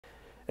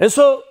And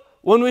so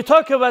when we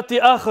talk about the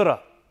akhirah,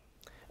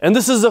 and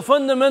this is a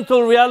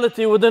fundamental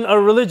reality within our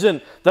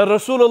religion, that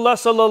Rasulullah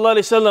sallallahu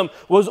alaihi wasallam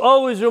was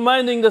always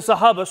reminding the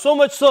Sahaba, so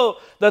much so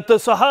that the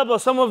Sahaba,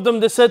 some of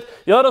them, they said,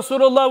 Ya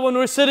Rasulullah, when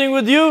we're sitting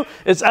with you,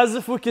 it's as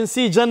if we can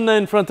see Jannah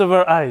in front of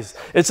our eyes.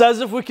 It's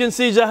as if we can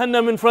see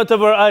Jahannam in front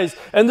of our eyes.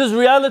 And this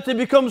reality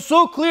becomes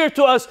so clear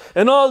to us,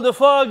 and all the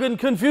fog and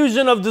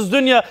confusion of this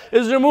dunya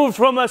is removed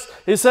from us.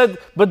 He said,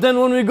 but then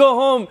when we go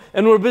home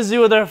and we're busy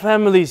with our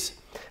families,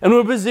 and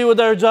we're busy with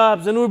our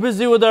jobs, and we're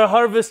busy with our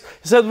harvest,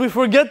 he said, we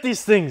forget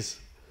these things.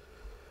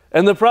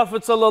 And the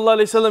Prophet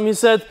ﷺ, he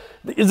said,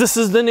 this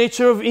is the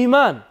nature of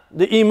Iman.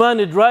 The Iman,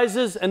 it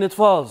rises and it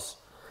falls.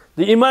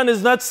 The Iman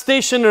is not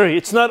stationary.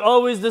 It's not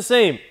always the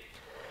same.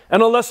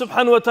 And Allah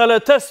subhanahu wa ta'ala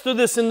attests to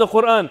this in the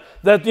Quran,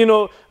 that,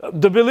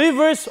 the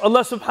believers,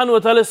 Allah subhanahu wa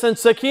ta'ala sent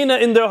sakina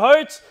in their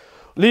hearts,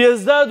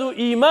 لِيَزْدَادُوا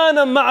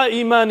إِيمَانًا مَعَ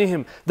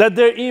إِيمَانِهِمْ, that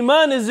their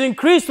Iman is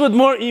increased with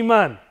more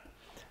Iman.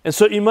 And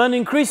so Iman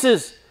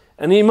increases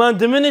and Iman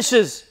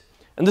diminishes.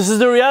 And this is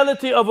the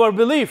reality of our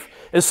belief,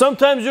 is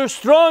sometimes you're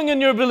strong in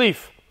your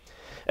belief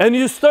and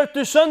you start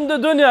to shun the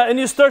dunya and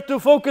you start to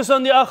focus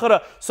on the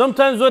akhirah.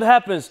 Sometimes what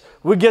happens?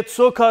 We get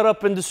so caught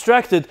up and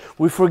distracted,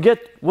 we forget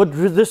what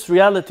this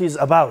reality is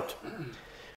about.